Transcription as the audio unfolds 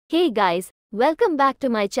Hey guys, welcome back to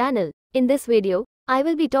my channel. In this video, I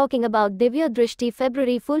will be talking about Divya Drishti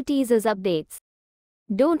February full teasers updates.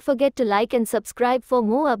 Don't forget to like and subscribe for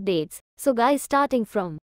more updates. So guys, starting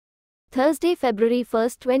from Thursday, February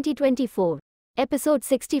 1st, 2024. Episode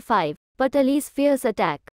 65, Patali's Fierce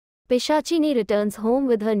Attack. Pishachini returns home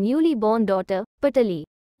with her newly born daughter, Patali.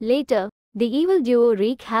 Later, the evil duo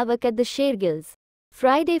wreak havoc at the Shergills.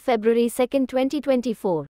 Friday, February 2nd,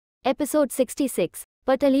 2024. Episode 66,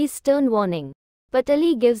 Patali's stern warning.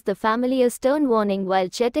 Patali gives the family a stern warning while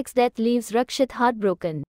Chetak's death leaves Rakshit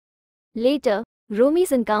heartbroken. Later,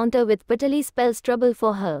 Romi's encounter with Patali spells trouble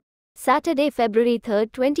for her. Saturday, February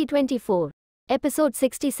 3rd, 2024. Episode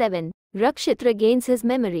 67, Rakshit regains his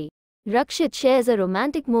memory. Rakshit shares a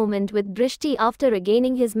romantic moment with Drishti after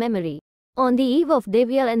regaining his memory. On the eve of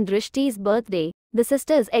Divya and Drishti's birthday, the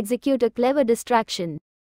sisters execute a clever distraction.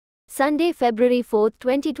 Sunday, February 4th,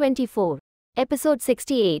 2024. Episode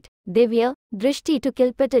 68, Divya, Drishti to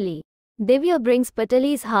kill Patali. Divya brings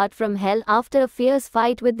Patali's heart from hell after a fierce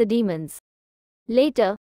fight with the demons.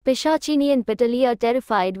 Later, Pishachini and Patali are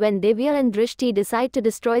terrified when Divya and Drishti decide to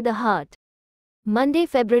destroy the heart. Monday,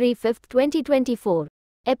 February 5th, 2024.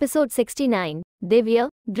 Episode 69, Divya,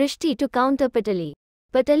 Drishti to counter Patali.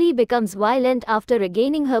 Patali becomes violent after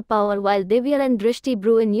regaining her power while Divya and Drishti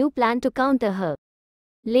brew a new plan to counter her.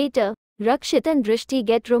 Later, Rakshit and Drishti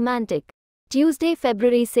get romantic. Tuesday,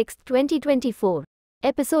 February 6, 2024.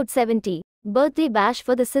 Episode 70, Birthday Bash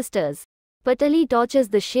for the Sisters. Patali tortures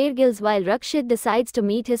the Shergills while Rakshit decides to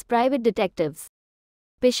meet his private detectives.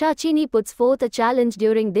 Pishachini puts forth a challenge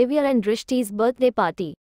during Divya and Drishti's birthday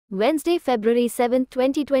party. Wednesday, February 7,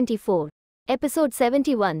 2024. Episode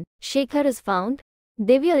 71, Shekhar is found.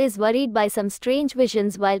 Divya is worried by some strange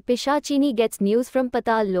visions while Pishachini gets news from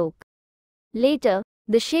Patal Lok. Later,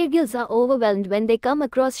 the Shergills are overwhelmed when they come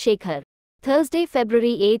across Shekhar. Thursday,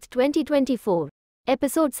 February 8, 2024.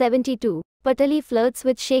 Episode 72, Patali flirts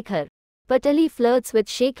with Shekhar. Patali flirts with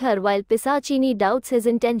Shekhar while Pishachini doubts his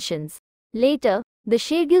intentions. Later, the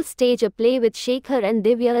Shergills stage a play with Shekhar and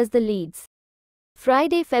Divya as the leads.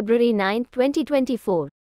 Friday, February 9, 2024.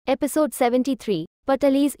 Episode 73,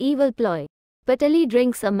 Patali's evil ploy. Patali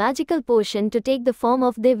drinks a magical potion to take the form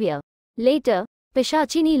of Divya. Later,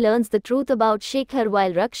 Pishachini learns the truth about Shekhar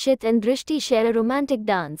while Rakshit and Drishti share a romantic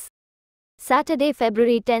dance. Saturday,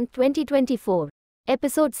 February 10, 2024.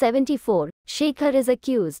 Episode 74, Shekhar is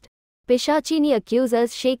accused. Pishachini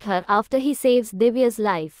accuses Shekhar after he saves Divya's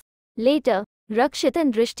life. Later, Rakshit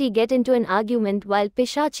and Drishti get into an argument while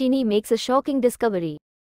Pishachini makes a shocking discovery.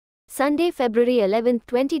 Sunday, February 11,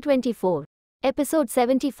 2024. Episode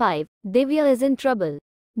 75, Divya is in trouble.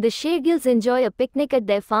 The Shergills enjoy a picnic at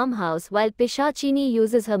their farmhouse while Pishachini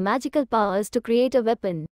uses her magical powers to create a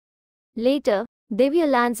weapon. Later, Divya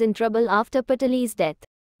lands in trouble after Patali's death.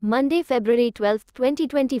 Monday, February 12,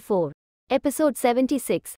 2024. Episode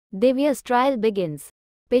 76, Divya's trial begins.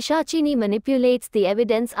 Pishachini manipulates the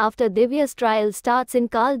evidence after Divya's trial starts in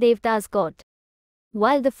Kal Devta's court.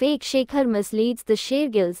 While the fake Shekhar misleads the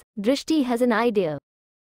Shergills, Drishti has an idea.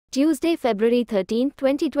 Tuesday, February 13,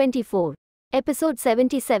 2024. Episode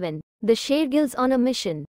 77, The Shergills on a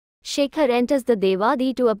mission. Shekhar enters the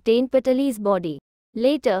Devadi to obtain Patali's body.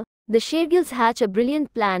 Later, the Shergills hatch a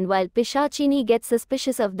brilliant plan while Pishachini gets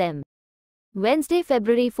suspicious of them. Wednesday,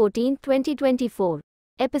 February 14, 2024.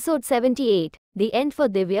 Episode 78, The End for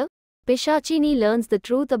Divya. Pishachini learns the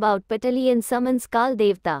truth about Patali and summons Kal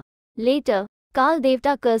Devta. Later, Kal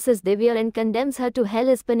Devta curses Divya and condemns her to hell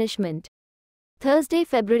as punishment. Thursday,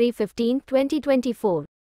 February 15, 2024.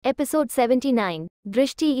 Episode 79,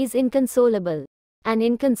 Drishti is inconsolable. An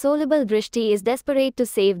inconsolable Drishti is desperate to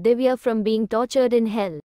save Divya from being tortured in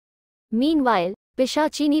hell. Meanwhile,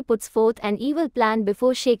 Pishachini puts forth an evil plan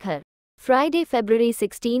before Shekhar. Friday, February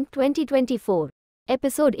 16, 2024.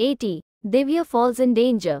 Episode 80, Divya falls in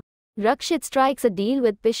danger. Rakshit strikes a deal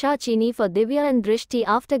with Pishachini for Divya and Drishti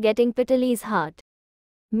after getting Patali's heart.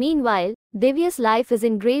 Meanwhile, Divya's life is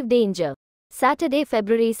in grave danger. Saturday,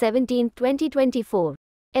 February 17, 2024.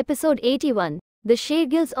 Episode 81, The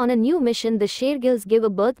Shergills on a new mission. The Shergills give a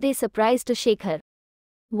birthday surprise to Shekhar.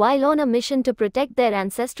 While on a mission to protect their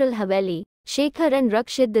ancestral Haveli, Shekhar and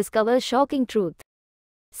Rakshit discover shocking truth.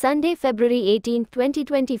 Sunday, February 18,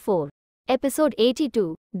 2024. Episode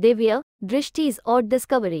 82, Divya, Drishti's odd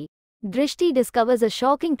discovery. Drishti discovers a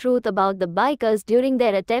shocking truth about the bikers during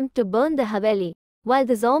their attempt to burn the Haveli. While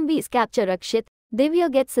the zombies capture Rakshit, Divya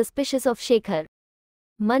gets suspicious of Shekhar.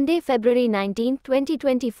 Monday, February 19,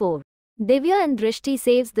 2024. Divya and Drishti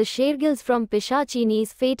saves the Shergills from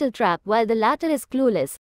Pishachini's fatal trap while the latter is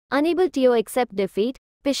clueless. Unable to accept defeat,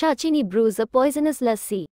 Pishachini brews a poisonous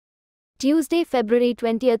lassi. Tuesday, February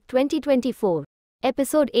 20th, 2024.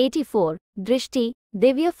 Episode 84, Drishti,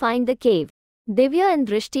 Divya find the cave. Divya and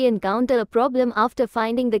Drishti encounter a problem after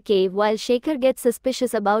finding the cave while Shekhar gets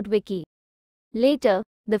suspicious about Vicky. Later,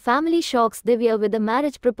 the family shocks Divya with a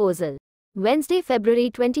marriage proposal. Wednesday,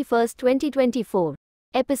 February 21st, 2024.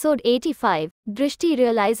 Episode 85, Drishti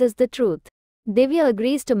realizes the truth. Divya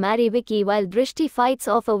agrees to marry Vicky while Drishti fights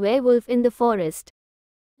off a werewolf in the forest.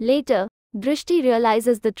 Later, Drishti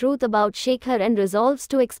realizes the truth about Shekhar and resolves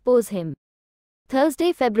to expose him.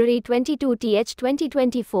 Thursday, February 22th,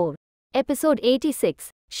 2024. Episode 86,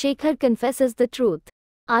 Shekhar confesses the truth.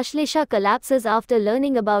 Ashlesha collapses after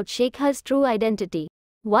learning about Shekhar's true identity.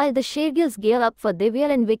 While the Shergills gear up for Divya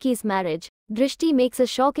and Vicky's marriage, Drishti makes a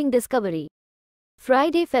shocking discovery.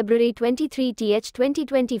 Friday, February 23rd,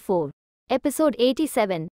 2024. Episode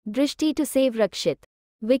 87, Drishti to save Rakshit.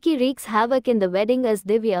 Vicky wreaks havoc in the wedding as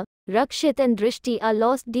Divya, Rakshit and Drishti are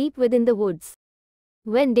lost deep within the woods.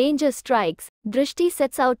 When danger strikes, Drishti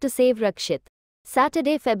sets out to save Rakshit.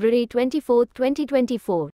 Saturday, February 24th,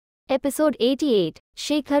 2024. Episode 88,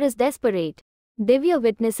 Shekhar is desperate. Divya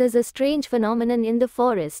witnesses a strange phenomenon in the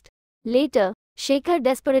forest. Later, Shekhar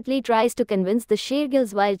desperately tries to convince the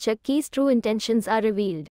Shergills while Chakki's true intentions are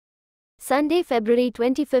revealed. Sunday, February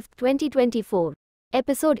 25th, 2024.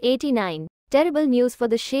 Episode 89, Terrible news for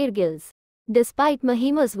the Shergills. Despite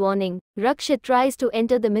Mahima's warning, Rakshit tries to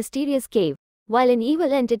enter the mysterious cave. While an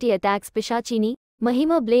evil entity attacks Pishachini,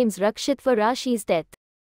 Mahima blames Rakshit for Rashi's death.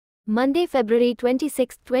 Monday, February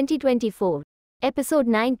 26, 2024. Episode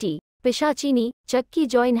 90, Pishachini, Chakki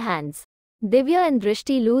join hands. Divya and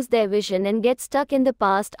Drishti lose their vision and get stuck in the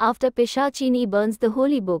past after Pishachini burns the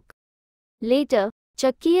holy book. Later,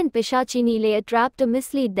 Chakki and Pishachini lay a trap to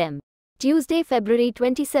mislead them. Tuesday, February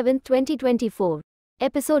 27, 2024.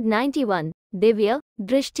 Episode 91, Divya,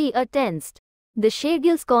 Drishti are tensed. The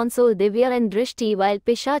Shergills console Divya and Drishti while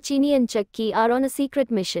Pishachini and Chakki are on a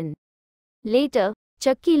secret mission. Later,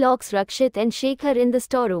 Chakki locks Rakshit and Shekhar in the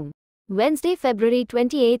storeroom. Wednesday, February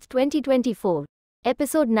 28, 2024.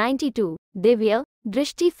 Episode 92, Divya,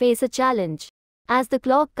 Drishti face a challenge. As the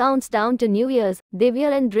clock counts down to New Year's,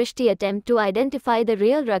 Divya and Drishti attempt to identify the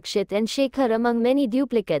real Rakshit and Shekhar among many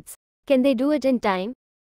duplicates. Can they do it in time?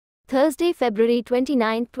 Thursday, February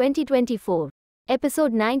 29, 2024.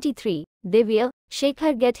 Episode 93, Divya,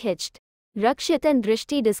 Shekhar get hitched. Rakshit and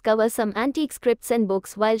Drishti discover some antique scripts and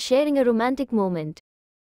books while sharing a romantic moment.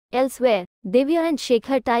 Elsewhere, Divya and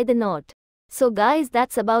Shekhar tie the knot. So guys,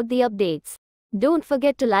 that's about the updates. Don't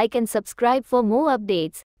forget to like and subscribe for more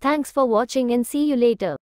updates. Thanks for watching and see you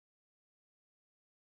later.